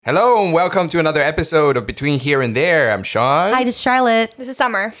Hello and welcome to another episode of Between Here and There. I'm Sean. Hi, this is Charlotte. This is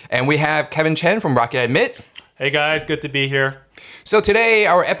Summer. And we have Kevin Chen from Rocket Admit. Hey guys, good to be here. So today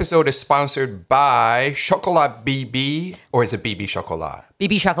our episode is sponsored by Chocolat BB, or is it BB Chocolat?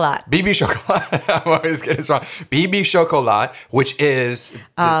 BB Chocolat. BB Chocolat. I'm always getting this wrong. BB Chocolat, which is...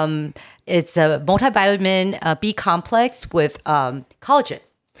 It's a multivitamin B complex with collagen.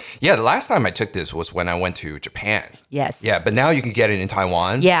 Yeah, the last time I took this was when I went to Japan. Yes. Yeah, but now you can get it in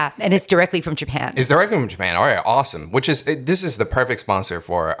Taiwan. Yeah, and it's directly from Japan. It's directly from Japan. All right, awesome. This is the perfect sponsor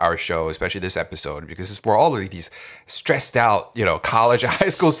for our show, especially this episode, because it's for all of these stressed out, college and high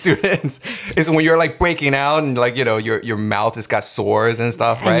school students. Is when you're like breaking out and like, your mouth has got sores and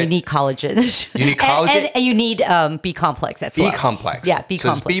stuff, right? And you need collagen. You need collagen? And you need B complex as well. B complex. Yeah, B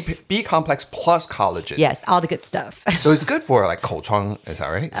so complex. It's B complex plus collagen. Yes, all the good stuff. So it's good for like 口疮, is that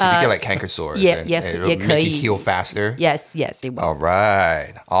right? So you get like canker sores. yeah, and yeah, it'll yeah, make you 可以. heal faster. Yes, they will. All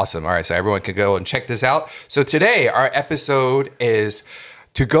right. Awesome. All right. So everyone can go and check this out. So today our episode is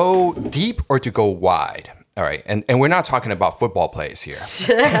to go deep or to go wide. All right. And we're not talking about football plays here.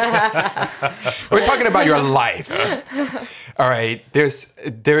 We're talking about your life. All right.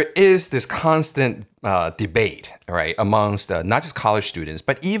 There is this constant debate, all right, amongst not just college students,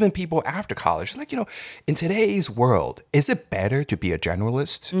 but even people after college. Like, in today's world, is it better to be a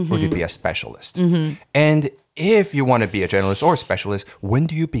generalist or to be a specialist? And if you want to be a generalist or a specialist, when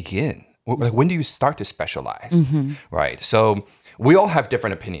do you begin? Like, when do you start to specialize? Right. So we all have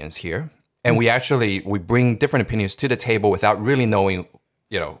different opinions here. And we bring different opinions to the table without really knowing,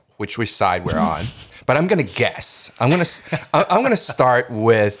 which side we're on. But I'm gonna guess. I'm gonna start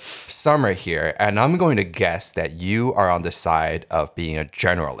with Summer here, and I'm going to guess that you are on the side of being a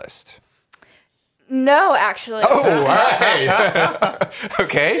generalist. No, actually. Oh, all right.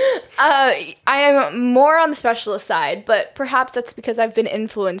 Okay. I am more on the specialist side, but perhaps that's because I've been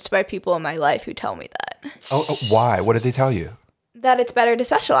influenced by people in my life who tell me that. Oh, why? What did they tell you? That it's better to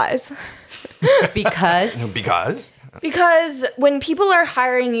specialize. Because Because when people are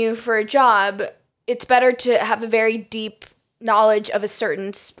hiring you for a job, it's better to have a very deep knowledge of a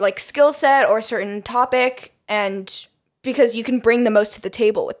certain skill set or a certain topic, and because you can bring the most to the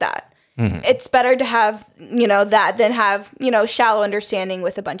table with that. It's better to have, that than have, shallow understanding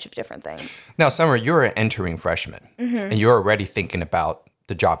with a bunch of different things. Now, Summer, you're an entering freshman, and you're already thinking about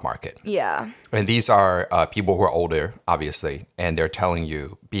the job market. Yeah. And these are people who are older, obviously, and they're telling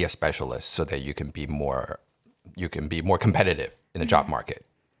you be a specialist so that you can be more competitive in the job market.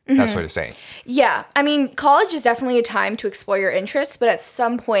 That's what they're saying. Yeah. I mean, college is definitely a time to explore your interests, but at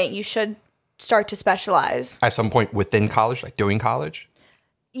some point you should start to specialize. At some point within college, like during college?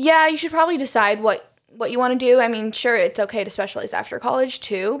 Yeah, you should probably decide what you want to do. I mean, sure, it's okay to specialize after college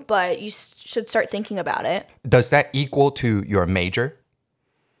too, but you should start thinking about it. Does that equal to your major?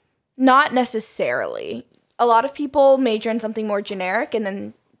 Not necessarily. A lot of people major in something more generic and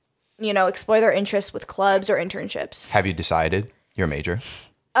then, explore their interests with clubs or internships. Have you decided your major?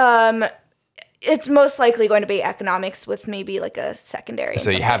 It's most likely going to be economics with maybe like a secondary.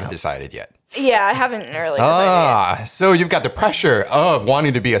 So you haven't decided yet? Yeah, I haven't really decided. So you've got the pressure of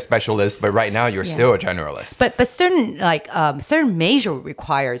wanting to be a specialist, but right now you're still a generalist. but certain major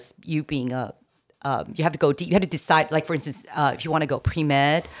requires you being you have to go deep. You have to decide, like for instance, if you want to go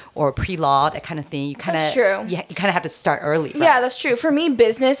pre-med or pre-law, that kind of thing. You kind of That's true. You kind of have to start early. Right? Yeah, that's true. For me,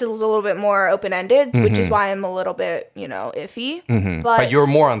 business is a little bit more open-ended, which is why I'm a little bit, iffy. But you're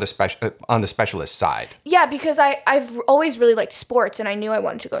more on the specialist side. Yeah, because I've always really liked sports, and I knew I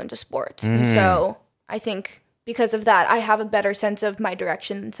wanted to go into sports. And so I think because of that, I have a better sense of my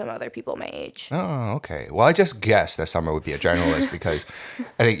direction than some other people my age. Oh, okay. Well, I just guessed that Summer would be a generalist because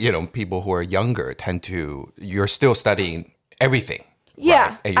I think, people who are younger you're still studying everything. Yeah,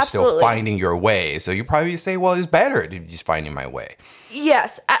 right? And you're absolutely. still finding your way. So you probably say, well, it's better to just finding my way.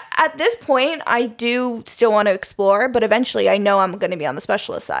 Yes. At this point, I do still want to explore, but eventually I know I'm going to be on the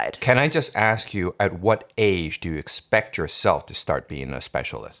specialist side. Can I just ask you, at what age do you expect yourself to start being a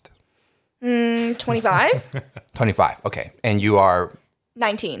specialist? 25? 25. Okay. And you are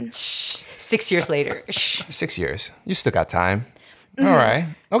 19. 6 years later. 6 years. You still got time. All right.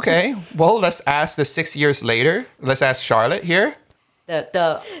 Okay. Well, let's ask the 6 years later. Let's ask Charlotte here.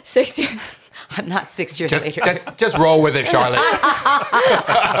 The 6 years. I'm not 6 years later. Just roll with it, Charlotte.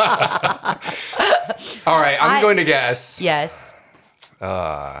 All right. I'm going to guess Yes.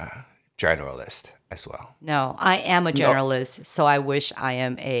 generalist as well. No, I am a generalist, so I wish I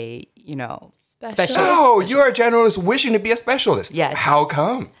am a, specialist. Oh, you're a generalist wishing to be a specialist. Yes. How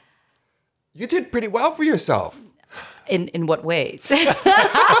come? You did pretty well for yourself. In what ways? being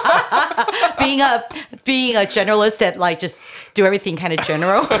a generalist that just do everything kind of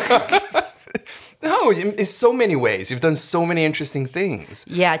general. No, in so many ways. You've done so many interesting things.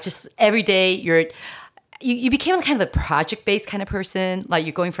 Yeah, just every day you became kind of a project-based kind of person. Like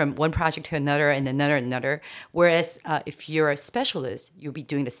you're going from one project to another and another and another. Whereas if you're a specialist, you'll be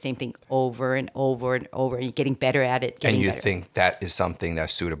doing the same thing over and over and over, and you're getting better at it. And you better. think that is something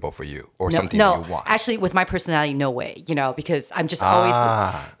that's suitable for you or No, something no, that you want? actually, with my personality, no way. Because I'm just always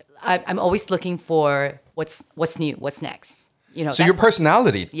I'm always looking for what's new, what's next. So your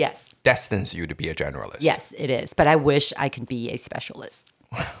personality yes, destines you to be a generalist. yes, it is. But I wish I could be a specialist.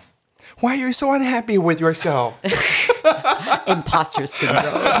 Why are you so unhappy with yourself? Imposter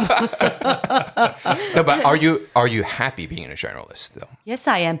syndrome. No, but are you happy being a generalist though? Yes,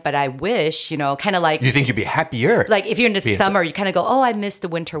 I am. But I wish, kind of like You think you'd be happier? like if you're in the being summer, you kind of go, oh, I miss the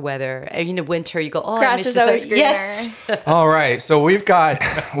winter weather. And in the winter, you go, oh, I Grass miss is the always summer. greener. Yes. All right, so we've got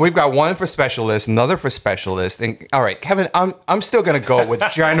one for specialist, another for specialist, and all right, Kevin, I'm still gonna go with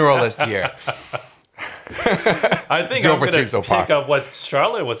generalist here. I think 0 I'm for going 2 to so far. pick up what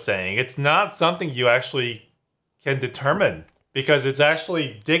Charlotte was saying. It's not something you actually can determine because it's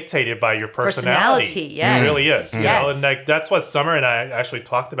actually dictated by your personality. Personality, yes. It really is. Yes. And like that's what Summer and I actually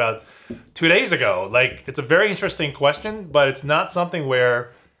talked about 2 days ago. Like it's a very interesting question, but it's not something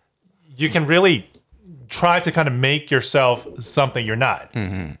where you can really try to kind of make yourself something you're not.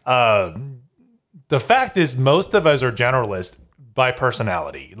 The fact is, most of us are generalists by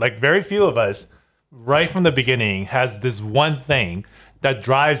personality. Like very few of us, right from the beginning, has this one thing that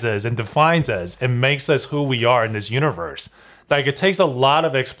drives us and defines us and makes us who we are in this universe. Like it takes a lot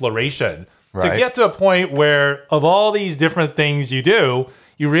of exploration to Right. get to a point where of all these different things you do,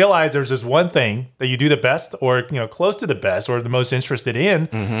 you realize there's this one thing that you do the best or close to the best or the most interested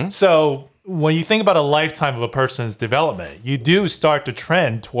in. So when you think about a lifetime of a person's development, you do start to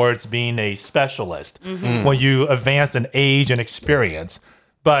trend towards being a specialist when you advance in age and experience.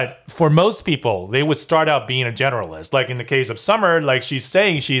 But for most people, they would start out being a generalist. Like in the case of Summer, like she's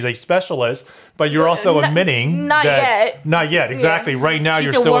saying she's a specialist, but you're also admitting not that yet. Not yet, exactly. Right now,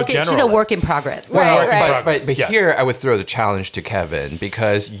 you're She's still a generalist. She's a work in progress. Right, Well, right. But Yes. here I would throw the challenge to Kevin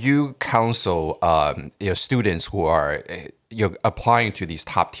because you counsel students who are applying to these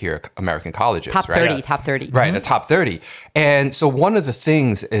top tier American colleges, Top right? 30, Yes. top 30. Right, the top 30. And so one of the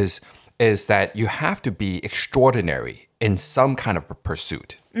things is that you have to be extraordinary in some kind of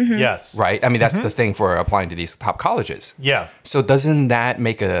pursuit, Yes. right? I mean, that's the thing for applying to these top colleges. Yeah. So doesn't that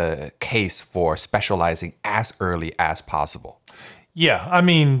make a case for specializing as early as possible? Yeah, I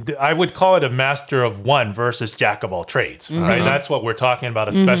mean, I would call it a master of one versus jack of all trades, right? That's what we're talking about,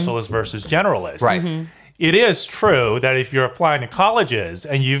 a specialist versus generalist. Right. It is true that if you're applying to colleges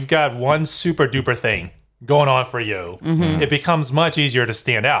and you've got one super duper thing going on for you, it becomes much easier to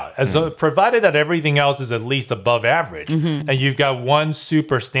stand out. As provided that everything else is at least above average, and you've got one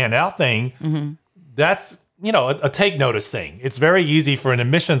super standout thing, that's a take notice thing. It's very easy for an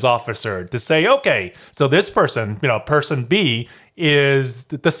admissions officer to say, okay, so this person, person B is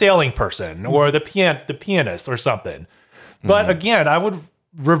the sailing person or the pianist or something. But again, I would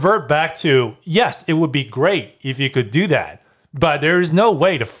revert back to, yes, it would be great if you could do that, but there is no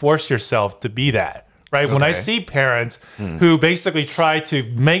way to force yourself to be that. Right. When I Okay. see parents who basically try to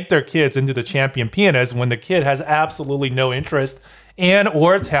make their kids into the champion pianist when the kid has absolutely no interest and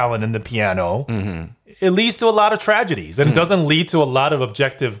or talent in the piano, it leads to a lot of tragedies and it doesn't lead to a lot of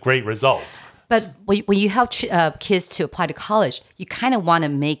objective great results. But when you help kids to apply to college, you kind of want to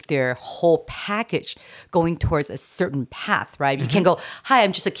make their whole package going towards a certain path, right? You can't go, hi,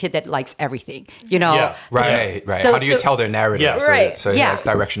 I'm just a kid that likes everything, Yeah. Right. So- How do you so- tell their narrative? Yeah. Right. So it Yeah. has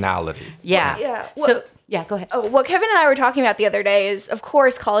directionality. Yeah. Yeah. So, yeah, go ahead. Oh, what Kevin and I were talking about the other day is, of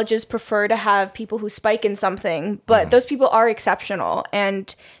course, colleges prefer to have people who spike in something, but those people are exceptional.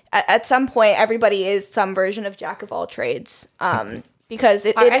 And at some point, everybody is some version of jack of all trades. Because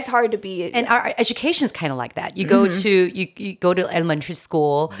it is hard to be. And our education is kind of like that. You go to you go to elementary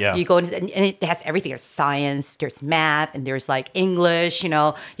school. Yeah. You go into, and it has everything. There's science, there's math, and there's like English. You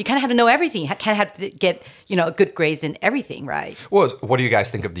kind of have to know everything. You kind of have to get good grades in everything, right? Well, what do you guys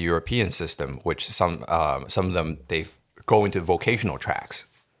think of the European system, which some of them, they go into vocational tracks,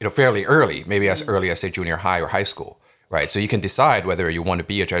 fairly early, maybe as early as, say, junior high or high school, right? So you can decide whether you want to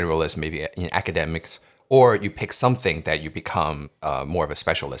be a generalist, maybe in academics, or you pick something that you become more of a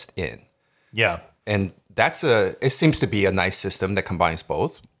specialist in. Yeah. And it seems to be a nice system that combines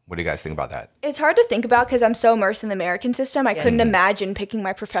both. What do you guys think about that? It's hard to think about because I'm so immersed in the American system. I couldn't imagine picking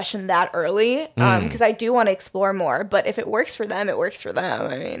my profession that early because I do want to explore more. But if it works for them, it works for them.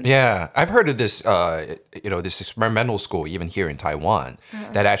 I mean, Yeah, I've heard of this, this experimental school, even here in Taiwan,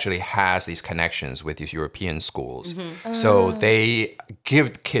 that actually has these connections with these European schools. So they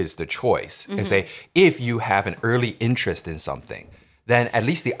give kids the choice and say, if you have an early interest in something, then at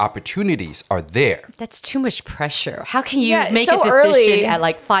least the opportunities are there. That's too much pressure. How can you Yeah, it's make so a decision early. at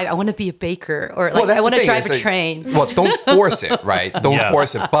like 5? I want to be a baker, or like Well, that's I want the to thing. drive It's a like- train. Well, don't force it, right? Don't Yeah.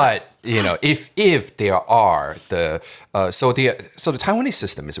 force it. But if there are the so the Taiwanese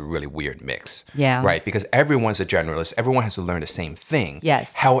system is a really weird mix, Yeah. right? Because everyone's a generalist. Everyone has to learn the same thing.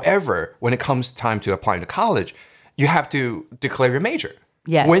 Yes. However, when it comes time to applying to college, you have to declare your major.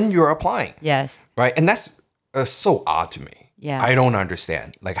 Yes. When you're applying. Yes. Right, and that's so odd to me. Yeah. I don't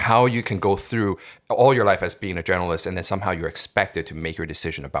understand like how you can go through all your life as being a journalist and then somehow you're expected to make your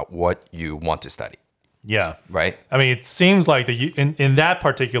decision about what you want to study, Yeah. right? I mean, it seems like in that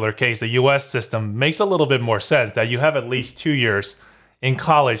particular case, the U.S. system makes a little bit more sense that you have at least 2 years in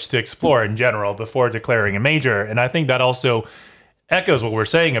college to explore in general before declaring a major. And I think that also echoes what we're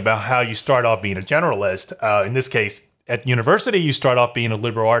saying about how you start off being a generalist. In this case, at university, you start off being a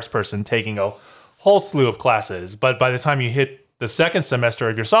liberal arts person taking a whole slew of classes. But by the time you hit the second semester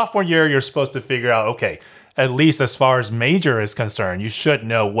of your sophomore year, you're supposed to figure out, okay, at least as far as major is concerned, you should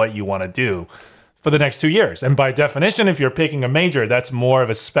know what you want to do for the next 2 years. And by definition, if you're picking a major, that's more of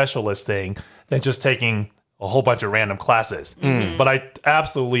a specialist thing than just taking a whole bunch of random classes. But I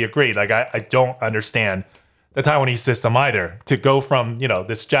absolutely agree. Like, I don't understand the Taiwanese system either. To go from,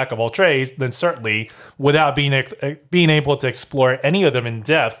 this jack of all trades, then certainly without being able to explore any of them in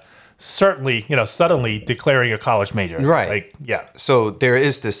depth, certainly, suddenly declaring a college major. Right. Like, yeah. So there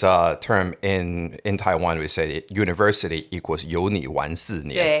is this term in Taiwan, we say university equals 有你玩4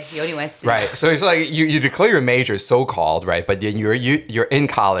年. 对，有你玩死。 Right. So it's like you declare your major, so-called, right? But then you're in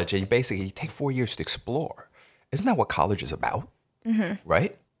college and you basically take 4 years to explore. Isn't that what college is about?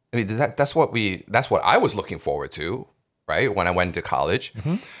 Right? I mean, that's what I was looking forward to, right? When I went to college.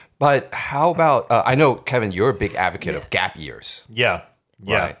 But how about, I know, Kevin, you're a big advocate of gap years. Yeah.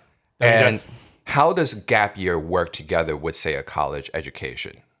 Yeah. Right. I mean, And that's- how does gap year work together with, say, a college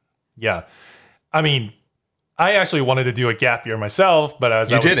education? Yeah. I mean, I actually wanted to do a gap year myself, but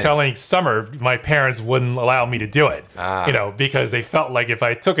as I was didn't. telling Summer, my parents wouldn't allow me to do it. Because they felt like if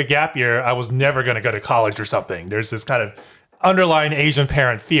I took a gap year, I was never going to go to college or something. There's this kind of underlying Asian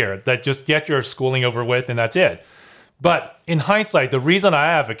parent fear that just get your schooling over with and that's it. But in hindsight, the reason I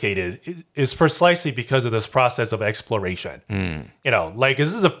advocated is precisely because of this process of exploration. Like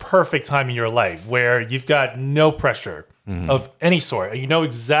this is a perfect time in your life where you've got no pressure of any sort. You know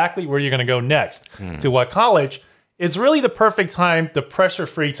exactly where you're going to go next to what college. It's really the perfect time, the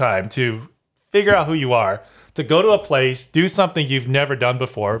pressure-free time to figure out who you are, to go to a place, do something you've never done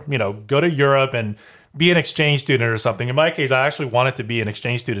before, go to Europe and be an exchange student or something. In my case, I actually wanted to be an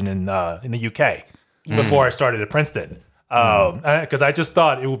exchange student in the UK. Before I started at Princeton. Because I just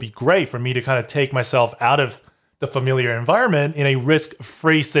thought it would be great for me to kind of take myself out of the familiar environment in a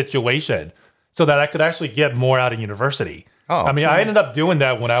risk-free situation so that I could actually get more out of university. I mean, I ended up doing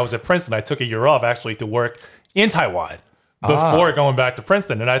that when I was at Princeton. I took a year off actually to work in Taiwan before going back to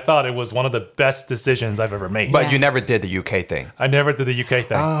Princeton. And I thought it was one of the best decisions I've ever made. But you never did the UK thing. I never did the UK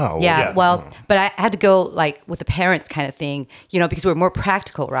thing. Oh, Yeah, well, but I had to go like with the parents kind of thing, because we're more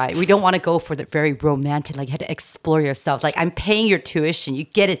practical, right? We don't want to go for the very romantic, like you had to explore yourself. Like I'm paying your tuition, you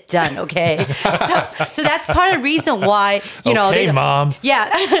get it done, okay? so that's part of the reason why, Okay, Mom. Yeah,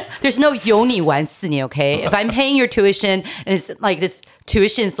 there's no 有你玩4年, okay? If I'm paying your tuition and it's like this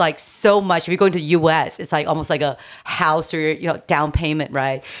tuition is like so much. If you're going to the US, it's like almost like a house or down payment,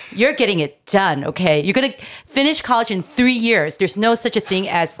 right? You're getting it done, okay? You're gonna finish college in 3 years. There's no such a thing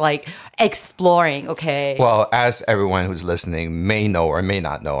as like exploring, okay? Well, as everyone who's listening may know or may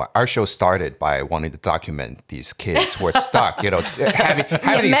not know, our show started by wanting to document these kids who are stuck,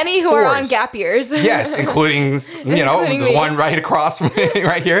 having these Many who are on doors. gap years. Yes, including Including the me. one right across from me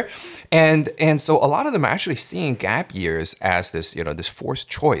right here. And so a lot of them are actually seeing gap years as this, this forced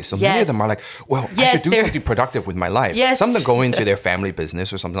choice. So many Yes. of them are like, well, I Yes, should do they're- something productive with my life. Yes. Some of them go into their family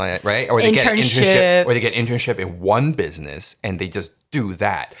business or something like that, right? Or they get an internship, Internship. or they get internship in one business and they just do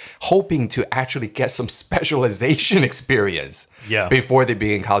that, hoping to actually get some specialization experience before they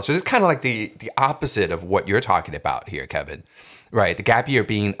begin college. So it's kind of like the opposite of what you're talking about here, Kevin. Right, the gap year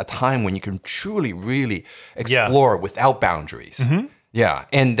being a time when you can truly, really explore without boundaries. Yeah,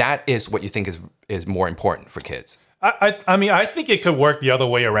 and that is what you think is more important for kids. I mean, I think it could work the other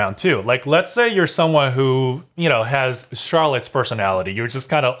way around too. Like, let's say you're someone who, has Charlotte's personality. You're just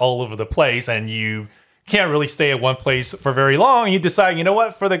kind of all over the place and you can't really stay at one place for very long. You decide, you know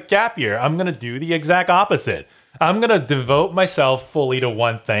what, for the gap year, I'm going to do the exact opposite. I'm going to devote myself fully to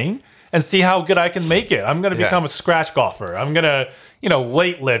one thing and see how good I can make it. I'm going to become a scratch golfer. I'm going to,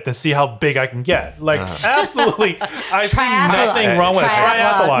 weight lift and see how big I can get. Like, absolutely, I see nothing wrong with it.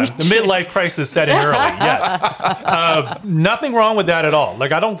 Triathlon. The midlife crisis set in early, yes. Nothing wrong with that at all.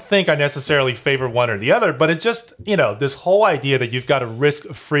 Like, I don't think I necessarily favor one or the other, but it's just, this whole idea that you've got a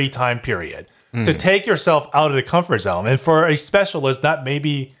risk-free time period to take yourself out of the comfort zone. And for a specialist, that may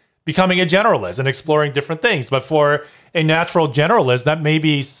be becoming a generalist and exploring different things. But for a natural generalist, that may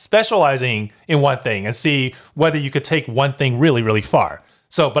be specializing in one thing and see whether you could take one thing really, really far.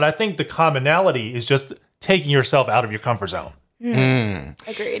 So, but I think the commonality is just taking yourself out of your comfort zone.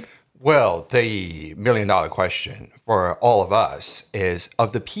 Agreed. Well, the $1 million question for all of us is,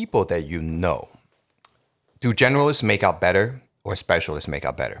 of the people that you know, do generalists make out better or specialists make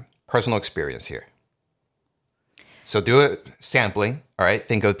out better? Personal experience here. So do a sampling, all right?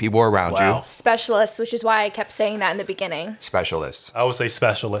 Think of people around you. Specialists, which is why I kept saying that in the beginning. Specialists. I would say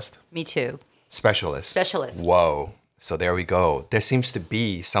specialist. Me too. Specialists. Specialist. Whoa. So there we go. There seems to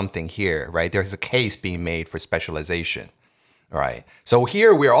be something here, right? There's a case being made for specialization. All right. So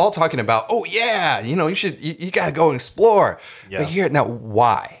here we're all talking about, oh yeah, you got to go and explore. Yeah. But here, now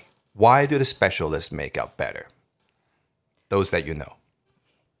why? Why do the specialists make out better? Those that you know.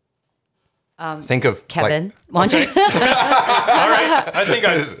 Think of Kevin. Why don't you? All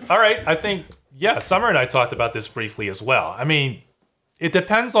right. I think, Summer and I talked about this briefly as well. I mean, it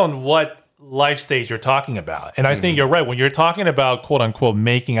depends on what life stage you're talking about. And I think you're right. When you're talking about, quote unquote,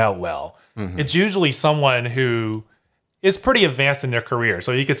 making out well, it's usually someone who is pretty advanced in their career.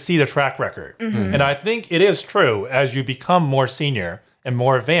 So you could see the track record. And I think it is true, as you become more senior and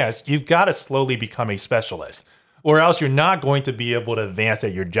more advanced, you've got to slowly become a specialist. Or else you're not going to be able to advance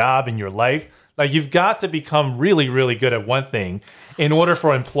at your job in your life. Like, you've got to become really, really good at one thing in order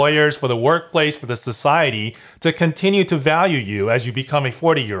for employers, for the workplace, for the society to continue to value you as you become a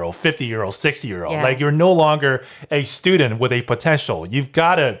 40-year-old, 50-year-old, 60-year-old. Yeah. Like, you're no longer a student with a potential. You've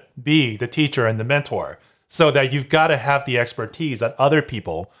got to be the teacher and the mentor, so that you've got to have the expertise that other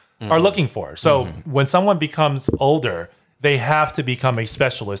people are looking for. So when someone becomes older, they have to become a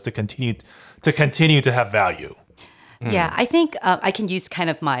specialist to continue to have value. Yeah, I think I can use kind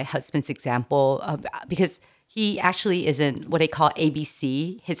of my husband's example because he actually is in what they call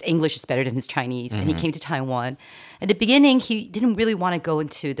ABC. His English is better than his Chinese, and he came to Taiwan. At the beginning, he didn't really want to go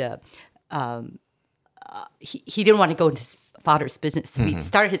into the. He didn't want to go into his father's business, so he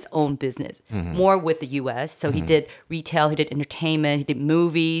started his own business, more with the U.S. So he did retail, he did entertainment, he did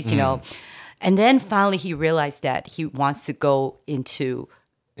movies, and then finally he realized that he wants to go into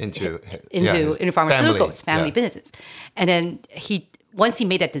pharmaceuticals, family business. And then once he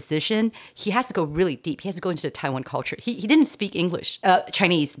made that decision, he has to go really deep. He has to go into the Taiwan culture. He didn't speak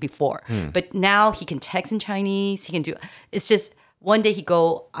Chinese before, but now he can text in Chinese. He can do, it's just one day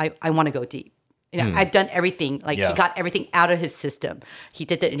I want to go deep. I've done everything. He got everything out of his system. He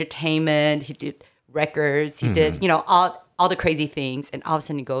did the entertainment, he did records, he did, all the crazy things. And all of a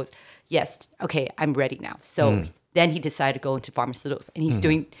sudden he goes, yes, okay, I'm ready now. So then he decided to go into pharmaceuticals, and he's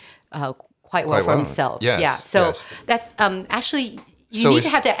doing quite well for himself. Yes, yeah. So yes. that's actually you need to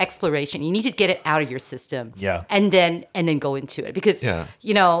have that exploration. You need to get it out of your system. Yeah. And then go into it because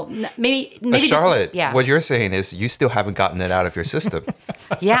maybe But Charlotte, this, what you're saying is you still haven't gotten it out of your system.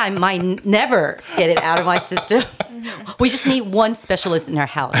 I might never get it out of my system. We just need one specialist in our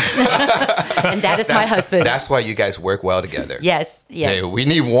house, and that is my husband. That's why you guys work well together. Yes. Hey, we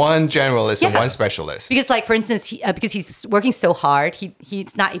need one generalist and one specialist. Because, for instance, because he's working so hard,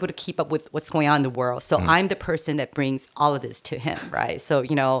 he's not able to keep up with what's going on in the world. So I'm the person that brings all of this to him, right? So,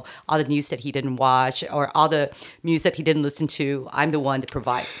 all the news that he didn't watch or all the music that he didn't listen to, I'm the one to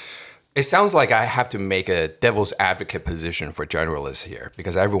provide. It sounds like I have to make a devil's advocate position for generalists here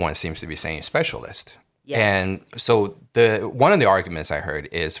because everyone seems to be saying specialist. Yes. And so one of the arguments I heard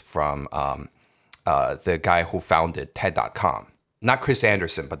is from the guy who founded TED.com. Not Chris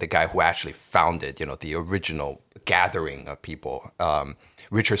Anderson, but the guy who actually founded, the original gathering of people,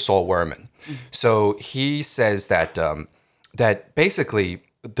 Richard Saul Wurman. So he says that that basically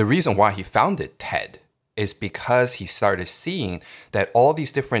the reason why he founded TED is because he started seeing that all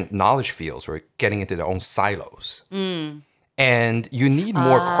these different knowledge fields were getting into their own silos. And you need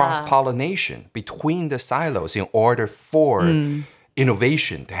more cross-pollination between the silos in order for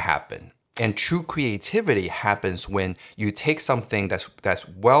innovation to happen. And true creativity happens when you take something that's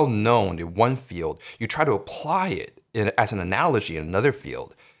well known in one field, you try to apply it as an analogy in another field.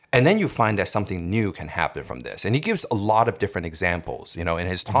 And then you find that something new can happen from this. And he gives a lot of different examples, in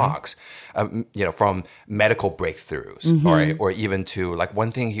his talks, from medical breakthroughs, or even to like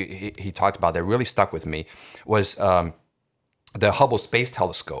one thing he talked about that really stuck with me was the Hubble Space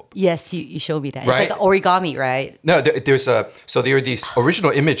Telescope. Yes, you showed me that. Right? It's like origami, right? No, so there are these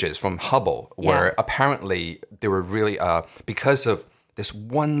original images from Hubble where Yeah. apparently they were really, because of this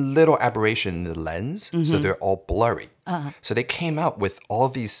one little aberration in the lens, so they're all blurry. So they came up with all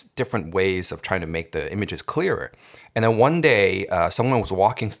these different ways of trying to make the images clearer. And then one day, someone was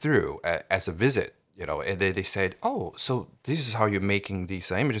walking through as a visit, and they said, oh, so this is how you're making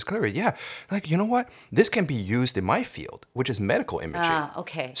these images clearer. Yeah, like, you know what? This can be used in my field, which is medical imaging.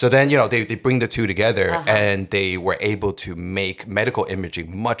 Okay. So then, they bring the two together and they were able to make medical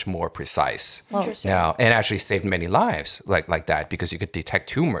imaging much more precise. Interesting. Now, and actually saved many lives like that because you could detect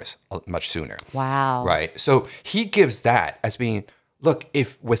tumors much sooner. Wow. Right. So he gives that as being, look,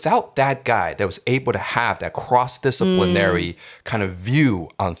 if without that guy that was able to have that cross-disciplinary kind of view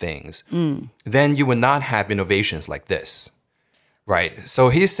on things, then you would not have innovations like this. Right. So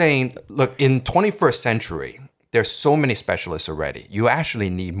he's saying, look, in 21st century, there's so many specialists already. You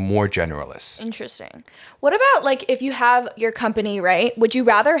actually need more generalists. Interesting. What about like if you have your company, right? Would you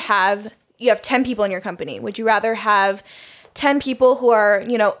rather you have 10 people in your company? Would you rather have 10 people who are,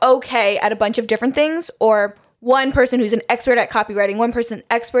 okay at a bunch of different things, or one person who's an expert at copywriting, one person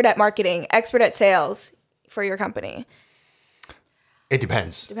expert at marketing, expert at sales for your company? It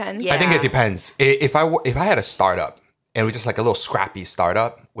depends. Depends. Yeah. I think it depends. If I had a startup and it was just like a little scrappy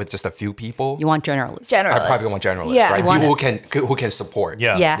startup with just a few people, You want journalists. Generalists. I probably want generalists, Yeah. right? You want People who can support.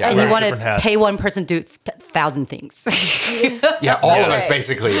 Yeah. Yeah, and wear you want different to hats. pay one person to do 1,000 things. Yeah, all of us Right.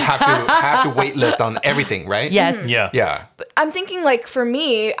 basically have to weightlift on everything, right? Yes. Yeah. Yeah. I'm thinking like for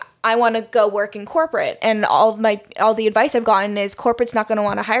me, I want to go work in corporate, and all the advice I've gotten is corporate's not going to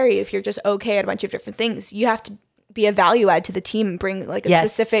want to hire you if you're just okay at a bunch of different things. You have to be a value add to the team and bring like a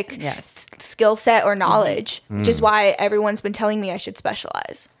Yes. specific Yes. skill set or knowledge, which is why everyone's been telling me I should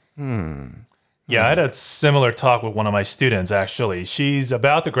specialize. Yeah, I had a similar talk with one of my students, actually. She's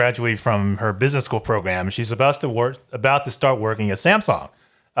about to graduate from her business school program. She's about to start working at Samsung,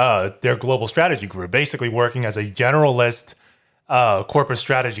 their global strategy group, basically working as a generalist corporate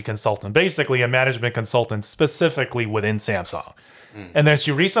strategy consultant, basically a management consultant specifically within Samsung. And then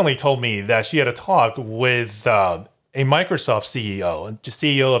she recently told me that she had a talk with a Microsoft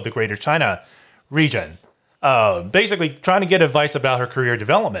CEO of the Greater China region, basically trying to get advice about her career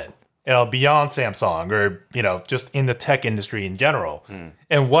development, beyond Samsung or, just in the tech industry in general.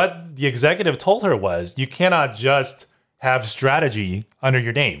 And what the executive told her was, you cannot just have strategy under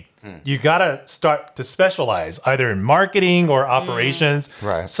your name. You got to start to specialize either in marketing or operations,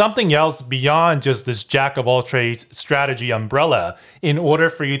 Right. something else beyond just this jack of all trades strategy umbrella in order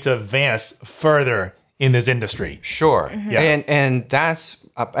for you to advance further in this industry. Sure. Yeah. And that's,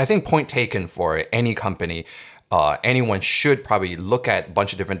 I think, point taken for any company. Anyone should probably look at a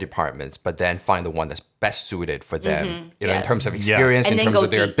bunch of different departments, but then find the one that's best suited for them, in Yes. terms of experience, And in then terms go of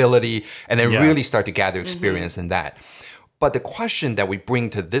their deep. ability, and then Yeah. really start to gather experience in that. But the question that we bring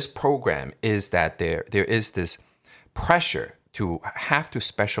to this program is that there is this pressure to have to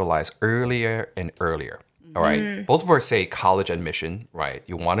specialize earlier and earlier. All right. Both of us say college admission, right?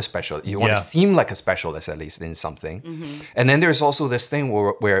 You want you want Yeah. to seem like a specialist at least in something. And then there's also this thing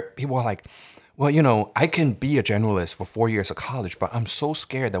where people are like, well, I can be a generalist for 4 years of college, but I'm so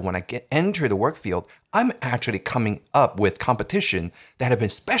scared that when I enter the work field, I'm actually coming up with competition that have been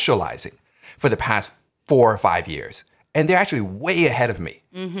specializing for the past 4 or 5 years. And they're actually way ahead of me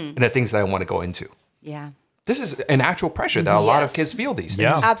in the things that I want to go into. Yeah. This is an actual pressure that a lot of Yes. kids feel these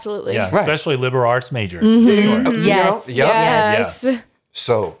Yeah. days. Absolutely. Yeah, Right. especially liberal arts majors. Yes. Yep. Yes.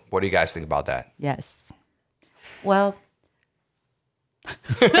 So, what do you guys think about that? Yes. Well,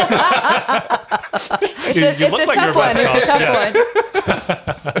 It's a look like tough you're one. about It's to a talk. tough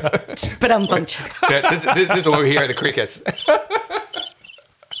one. but this is what we hear at the crickets.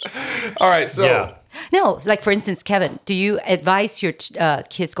 All right. So, Yeah. No, like for instance, Kevin, do you advise your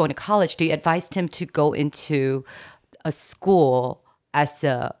kids going to college? Do you advise them to go into a school as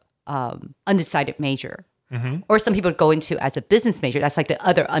a undecided major? Or some people go into as a business major. That's like the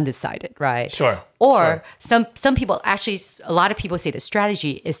other undecided, right? Sure, Or sure. some people actually, a lot of people say the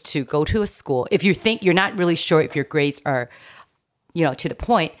strategy is to go to a school. If you think you're not really sure if your grades are, to the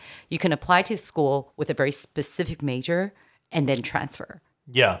point, you can apply to school with a very specific major and then transfer.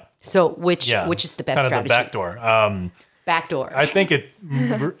 Yeah. So which Yeah. is the best kind strategy? of the back door. backdoor. I think it,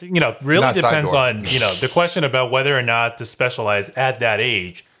 really Not side depends door. on, the question about whether or not to specialize at that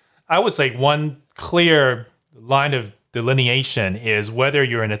age. I would say one clear line of delineation is whether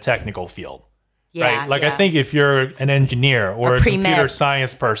you're in a technical field. yeah, Right? Like, yeah. I think if you're an engineer or a pre-med. computer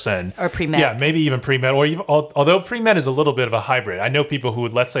science person, Or pre-med. yeah, maybe even pre-med, or even, although pre-med is a little bit of a hybrid. I know people who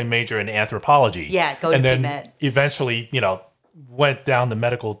would, let's say, major in anthropology. Yeah, go to and then pre-med. eventually, went down the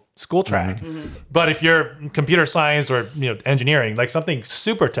medical school track. Mm-hmm. But if you're computer science or, engineering, like something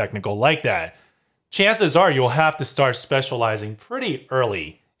super technical like that, chances are you'll have to start specializing pretty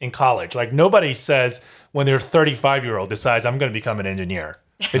early in college. Like nobody says when their 35-year-old decides I'm going to become an engineer.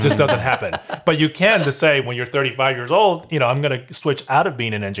 It just doesn't happen. But you can to say when you're 35 years old, I'm going to switch out of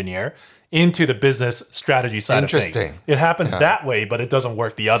being an engineer into the business strategy side of things. Interesting. It happens that way, but it doesn't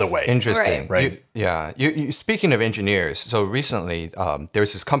work the other way. Interesting. Right. You speaking of engineers, so recently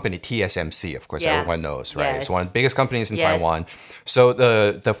there's this company TSMC, of course, Yeah. everyone knows, right? It's Yes. one of the biggest companies in Yes. Taiwan. So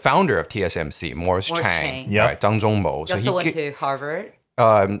the founder of TSMC, Morris Morris Chang, Chang. Yep. right, Zhang Zhongmo. He also went to Harvard.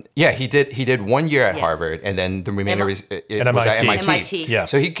 He did 1 year at Yes. Harvard, and then the remainder was at MIT. MIT. MIT. Yeah.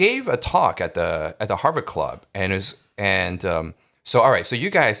 So he gave a talk at the Harvard Club, so all right. So you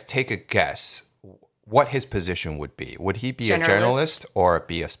guys take a guess what his position would be. Would he be a Generalist. generalist or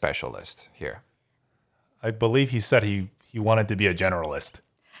be a specialist here? I believe he said he wanted to be a generalist.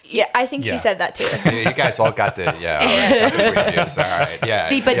 Yeah, I think Yeah. he said that too. You guys all got the all right, got the reviews. All right, yeah.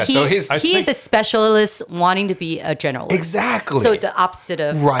 See, but yeah, he, so he's he is a specialist wanting to be a generalist. exactly So the opposite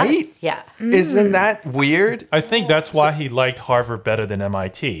of Right? us. Yeah. Isn't that weird? I think that's why he liked Harvard better than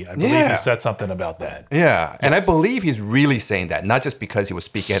MIT. I believe Yeah. he said something about that. Yeah, and I believe he's really saying that, not just because he was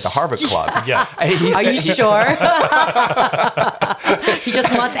speaking at the Harvard Club. Yes. And he Are said- you sure? He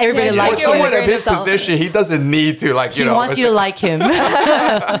just wants everybody to Yeah, like For Take it him. with a someone of grain his of salt. position, he doesn't need to He wants you to like him.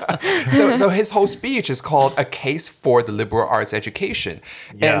 So his whole speech is called "A Case for the Liberal Arts Education,"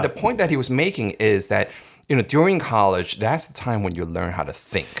 Yeah. and the point that he was making is that during college, that's the time when you learn how to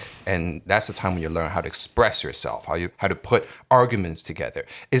think, and that's the time when you learn how to express yourself, how to put arguments together.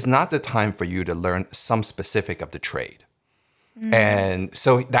 It's not the time for you to learn some specific of the trade. And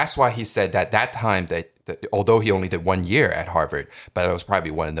so that's why he said that time that although he only did 1 year at Harvard, but it was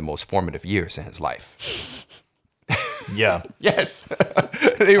probably one of the most formative years in his life. Yeah. Yes,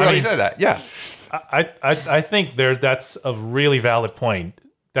 he really mean- said that. Yeah. I think that's a really valid point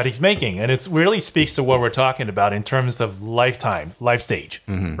that he's making. And it really speaks to what we're talking about in terms of life stage,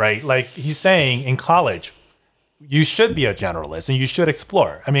 right? Like he's saying in college, you should be a generalist and you should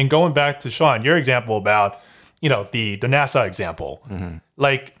explore. I mean, going back to Sean, your example about, the NASA example,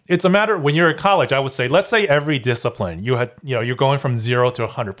 like it's a matter when you're in college, I would say, let's say every discipline you're going from 0 to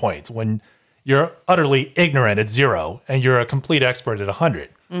 100 points. When you're utterly ignorant at 0 and you're a complete expert at 100.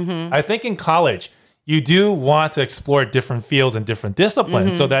 I think in college, you do want to explore different fields and different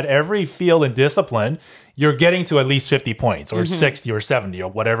disciplines so that every field and discipline, you're getting to at least 50 points or 60 or 70 or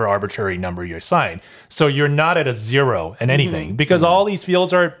whatever arbitrary number you assign. So you're not at a 0 in anything because all these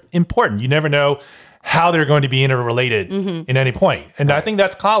fields are important. You never know how they're going to be interrelated in any point. And I think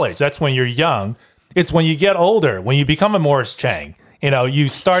that's college. That's when you're young. It's when you get older, when you become a Morris Chang, you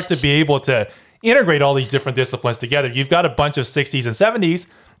start to be able to integrate all these different disciplines together. You've got a bunch of 60s and 70s,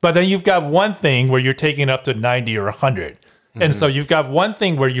 but then you've got one thing where you're taking up to 90 or 100. And so you've got one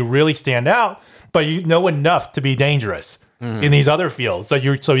thing where you really stand out, but you know enough to be dangerous in these other fields. So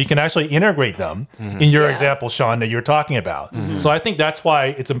you can actually integrate them in your example, Sean, that you're talking about. So I think that's why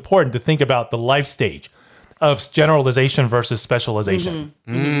it's important to think about the life stage of generalization versus specialization.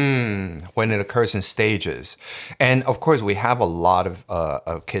 When it occurs in stages. And of course, we have a lot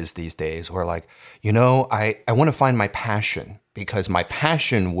of kids these days who are like, I want to find my passion because my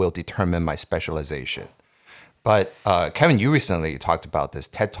passion will determine my specialization. But Kevin, you recently talked about this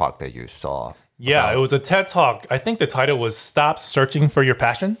TED Talk that you saw. Yeah, it was a TED Talk. I think the title was Stop Searching for Your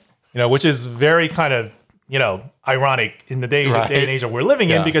Passion, which is very kind of, ironic in the day and age that we're living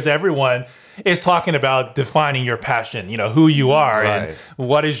in because everyone is talking about defining your passion, who you are and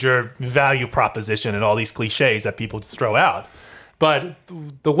what is your value proposition and all these cliches that people just throw out. But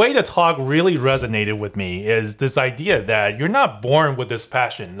the way the talk really resonated with me is this idea that you're not born with this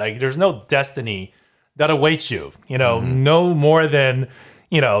passion. Like there's no destiny that awaits you, no more than,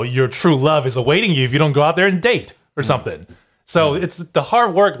 your true love is awaiting you if you don't go out there and date or something. So it's the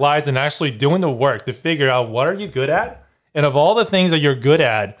hard work lies in actually doing the work to figure out what are you good at? And of all the things that you're good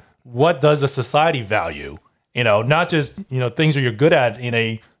at, what does a society value? Not just, things that you're good at in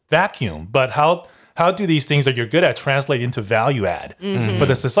a vacuum, but how do these things that you're good at translate into value add for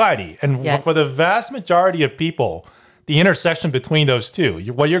the society? And Yes. for the vast majority of people, the intersection between those two,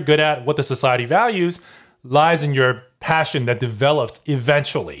 what you're good at, what the society values, lies in your passion that develops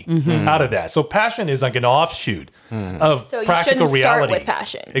eventually out of that. So passion is like an offshoot of So you practical shouldn't start reality. with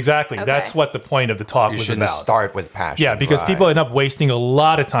passion. Exactly. Okay. That's what the point of the talk You was shouldn't about. start with passion. Yeah, because right. people end up wasting a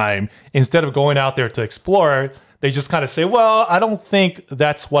lot of time instead of going out there to explore. They just kind of say, well, I don't think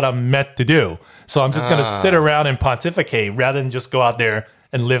that's what I'm meant to do. So I'm just going to sit around and pontificate rather than just go out there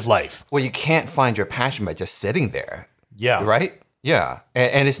and live life. Well, you can't find your passion by just sitting there. Yeah. Right? Yeah.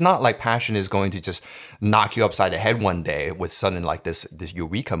 And it's not like passion is going to just knock you upside the head one day with sudden like this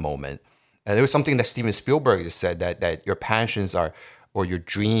eureka moment. And there was something that Steven Spielberg just said that your passions are, or your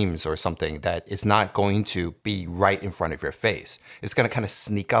dreams or something, that is not going to be right in front of your face. It's going to kind of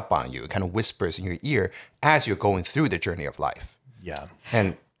sneak up on you. It kind of whispers in your ear as you're going through the journey of life. Yeah.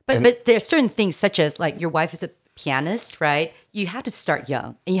 But there are certain things such as like your wife is a pianist, right? You have to start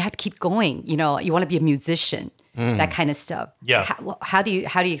young and you have to keep going. You know, you want to be a musician, that kind of stuff. Yeah. How do you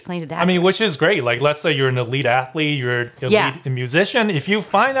explain to that? I mean, which is great. Like, let's say you're an elite athlete, you're an elite musician. If you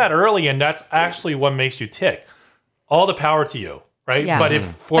find that early and that's actually what makes you tick, all the power to you, right? Yeah. But if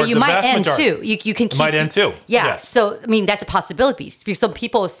for but you the might vast end majority, too. You can keep, might end too. Yeah. Yes. So I mean, that's a possibility. Because some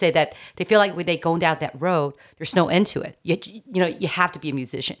people say that they feel like when they go down that road, there's no end to it. You know, you have to be a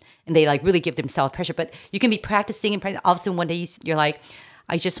musician, and they like really give themselves pressure. But you can be practicing and all of a sudden one day you're like,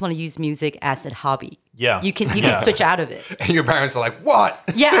 I just want to use music as a hobby. Yeah. You can Yeah. switch out of it. And your parents are like, what?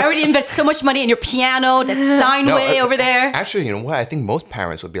 Yeah, I already invested so much money in your piano, that Steinway over there. Actually, you know what? I think most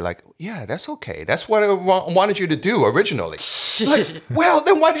parents would be like, yeah, that's okay. That's what I wanted you to do originally. Like, well,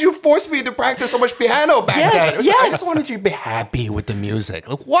 then why did you force me to practice so much piano back Yes, then? It was like, I yes. just wanted you to be happy with the music.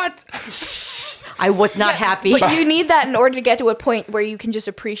 Like, what? I was not happy. But you need that in order to get to a point where you can just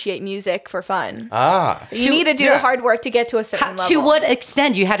appreciate music for fun. Ah. You need to do yeah. the hard work to get to a certain level. To what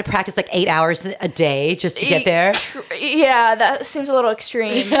extent you had to practice like 8 hours a day just to get there? Yeah, that seems a little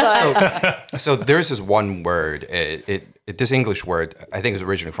extreme. But So there's this one word, this English word, I think is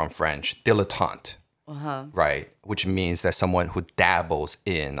originally from French, dilettante, right? Which means that someone who dabbles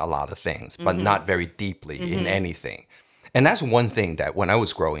in a lot of things, but not very deeply in anything. And that's one thing that when I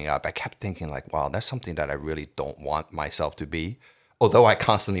was growing up, I kept thinking like, wow, that's something that I really don't want myself to be. Although I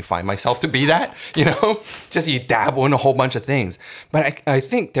constantly find myself to be that, you know, just you dabble in a whole bunch of things. But I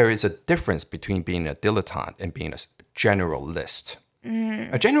think there is a difference between being a dilettante and being a generalist.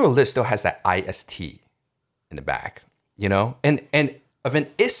 A generalist still has that IST in the back, you know, and of an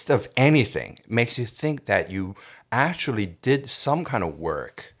ist of anything makes you think that you actually did some kind of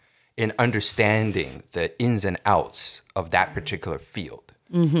work in understanding the ins and outs of that particular field.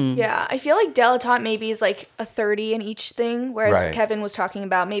 yeah, I feel like dilettante maybe is like a 30 in each thing, whereas Right. Kevin was talking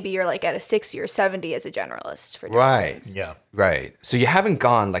about maybe you're like at a 60 or 70 as a generalist. For Right. Yeah. Right. So you haven't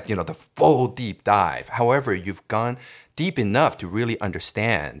gone like, you know, the full deep dive. However, you've gone deep enough to really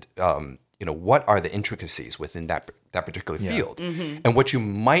understand, you know, what are the intricacies within that particular field and what you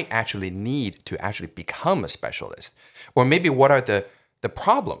might actually need to actually become a specialist. Or maybe what are the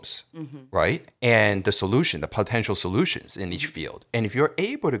problems, right? And the solution, the potential solutions in each field. And if you're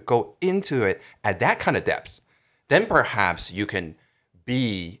able to go into it at that kind of depth, then perhaps you can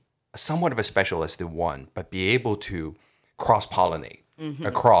be somewhat of a specialist in one, but be able to cross-pollinate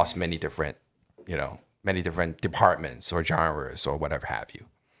across many different, you know, many different departments or genres or whatever have you,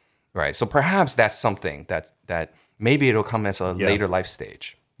 right? So perhaps that's something that maybe it'll come as a later life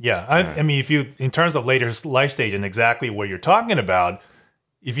stage. Yeah. I mean, if you, in terms of later life stage and exactly what you're talking about,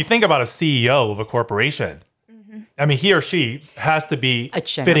 if you think about a CEO of a corporation, I mean, he or she has to be A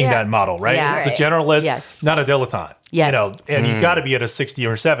general. fitting Yeah. that model, right? Yeah. It's a Right. generalist, Yes. not a dilettante. Yes. You know, and you got to be at a 60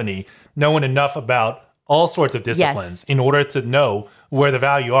 or 70, knowing enough about all sorts of disciplines in order to know where the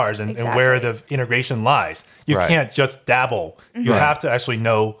value are and where the integration lies. You Right. can't just dabble. You have to actually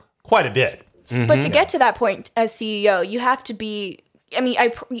know quite a bit. But to get to that point as CEO, you have to be. I mean,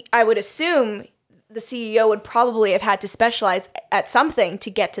 I would assume the CEO would probably have had to specialize at something to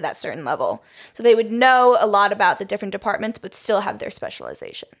get to that certain level. So they would know a lot about the different departments, but still have their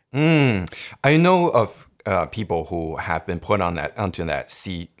specialization. I know of people who have been put on onto that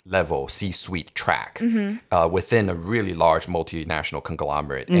C-level, C-suite track within a really large multinational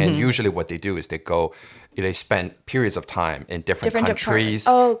conglomerate. And usually what they do is they spend periods of time in different countries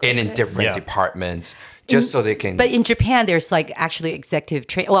departments. Oh, and in different Yeah. departments just so they can... But in Japan, there's like actually executive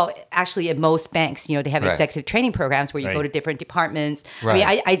training. Well, actually, at most banks, you know, they have Right. executive training programs where you go Right. to different departments. Right.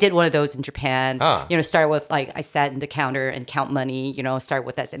 I mean, I did one of those in Japan. Ah. You know, start with like I sat in the counter and count money. You know, start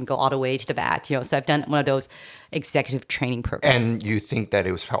with that and go all the way to the back. You know, so I've done one of those executive training programs. And you think that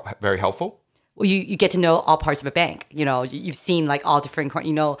it was very helpful? well, you get to know all parts of a bank. You've seen like all different,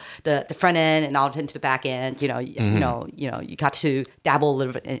 the front end and all into the back end. You got to dabble a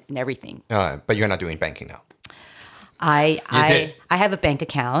little bit in everything. But you're not doing banking now. I have a bank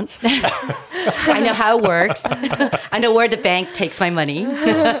account. I know how it works. I know where the bank takes my money.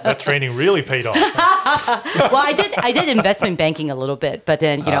 That training really paid off. Well, I did investment banking a little bit, but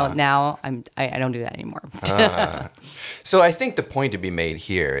then now I don't do that anymore. So I think the point to be made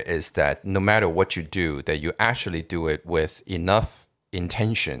here is that no matter what you do, that you actually do it with enough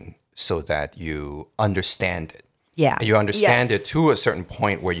intention so that you understand it. Yeah. You understand Yes. it to a certain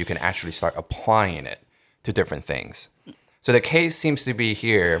point where you can actually start applying it to different things. So the case seems to be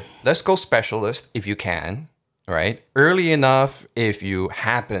here, let's go specialist if you can, right? Early enough if you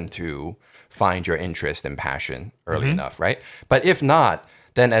happen to find your interest and passion early enough, right? But if not,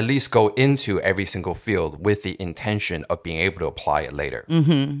 then at least go into every single field with the intention of being able to apply it later.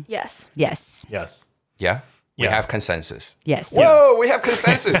 Yes. Yes. Yes. Yeah? We Yeah. have consensus. Yes. Whoa, we have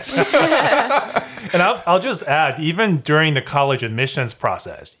consensus. And I'll just add, even during the college admissions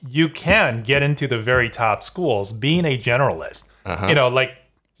process, you can get into the very top schools being a generalist. Like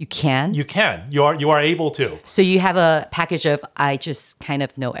You can. you are able to. So you have a package of I just kind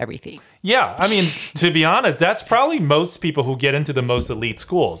of know everything. Yeah, I mean, to be honest, that's probably most people who get into the most elite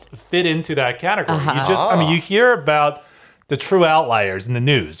schools fit into that category. You hear about the true outliers in the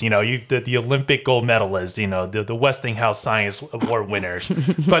news. The Olympic gold medalists, the Westinghouse Science Award winners.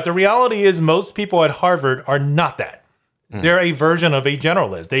 But the reality is most people at Harvard are not that. They're a version of a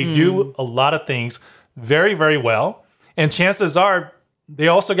generalist. They do a lot of things very, very well. And chances are they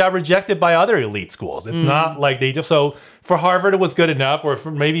also got rejected by other elite schools. It's not like they just, so for Harvard, it was good enough, or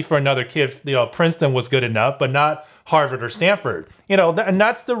maybe for another kid, Princeton was good enough, but not Harvard or Stanford. And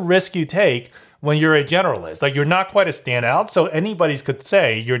that's the risk you take when you're a generalist. Like, you're not quite a standout, so anybody could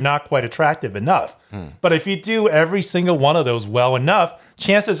say you're not quite attractive enough. But if you do every single one of those well enough,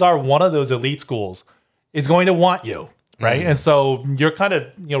 chances are one of those elite schools is going to want you, right? And so you're kind of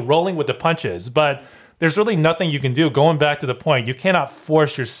rolling with the punches, but there's really nothing you can do. Going back to the point, you cannot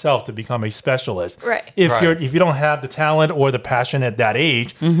force yourself to become a specialist. Right. If you don't have the talent or the passion at that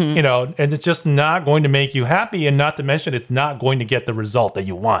age, and it's just not going to make you happy, and not to mention it's not going to get the result that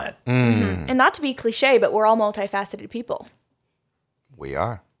you want. And not to be cliche, but we're all multifaceted people. We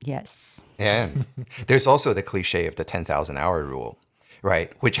are. Yes. And there's also the cliche of the 10,000 hour rule,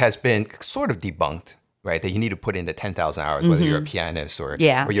 right? Which has been sort of debunked, right? That you need to put in the 10,000 hours, whether you're a pianist or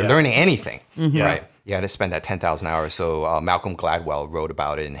you're learning anything, right? You had to spend that 10,000 hours. So Malcolm Gladwell wrote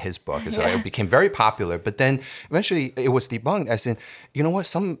about it in his book. And so it became very popular. But then eventually it was debunked as in, you know what?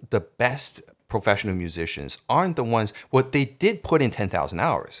 Some of the best professional musicians aren't the ones, they did put in 10,000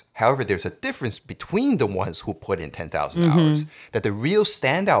 hours. However, there's a difference between the ones who put in 10,000 hours, that the real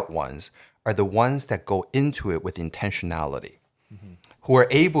standout ones are the ones that go into it with intentionality, who are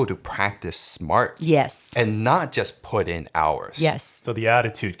able to practice smart. Yes. And not just put in hours. Yes. So the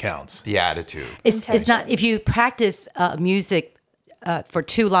attitude counts. The attitude. It's not, if you practice music for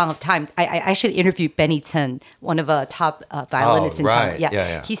too long of time. I actually interviewed Benny Chen, one of the top violinists in China. right.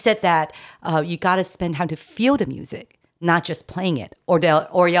 Yeah. He said that you got to spend time to feel the music, not just playing it,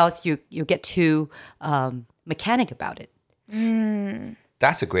 or else you get too mechanic about it.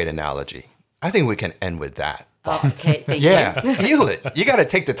 That's a great analogy. I think we can end with that. Oh, okay, thank you. Yeah, feel it. You got to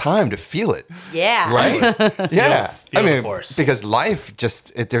take the time to feel it. Yeah. Right? Yeah. Feel the force. Because life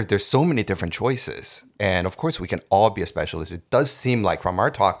just, there's so many different choices. And of course, we can all be a specialist. It does seem like from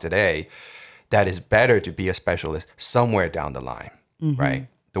our talk today, that it's better to be a specialist somewhere down the line, right?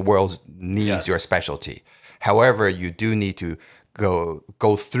 The world needs your specialty. However, you do need to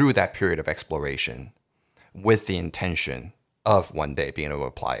go through that period of exploration with the intention of one day being able to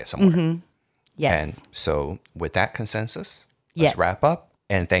apply it somewhere. Yes. And so with that consensus, Yes. let's wrap up.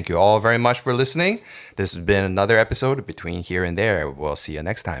 And thank you all very much for listening. This has been another episode of Between Here and There. We'll see you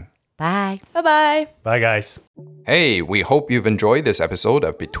next time. Bye. Bye-bye. Bye, guys. Hey, we hope you've enjoyed this episode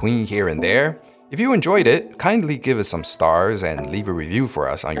of Between Here and There. If you enjoyed it, kindly give us some stars and leave a review for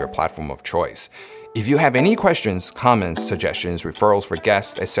us on your platform of choice. If you have any questions, comments, suggestions, referrals for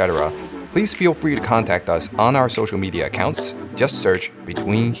guests, etc., please feel free to contact us on our social media accounts. Just search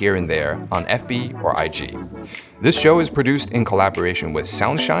Between Here and There on FB or IG. This show is produced in collaboration with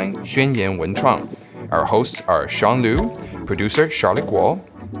Soundshine, Xuanyan Wenchuang. Our hosts are Sean Liu, producer Charlotte Guo,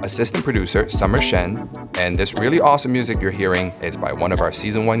 assistant producer Summer Shen, and this really awesome music you're hearing is by one of our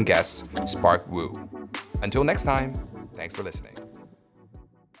Season 1 guests, Spark Wu. Until next time, thanks for listening.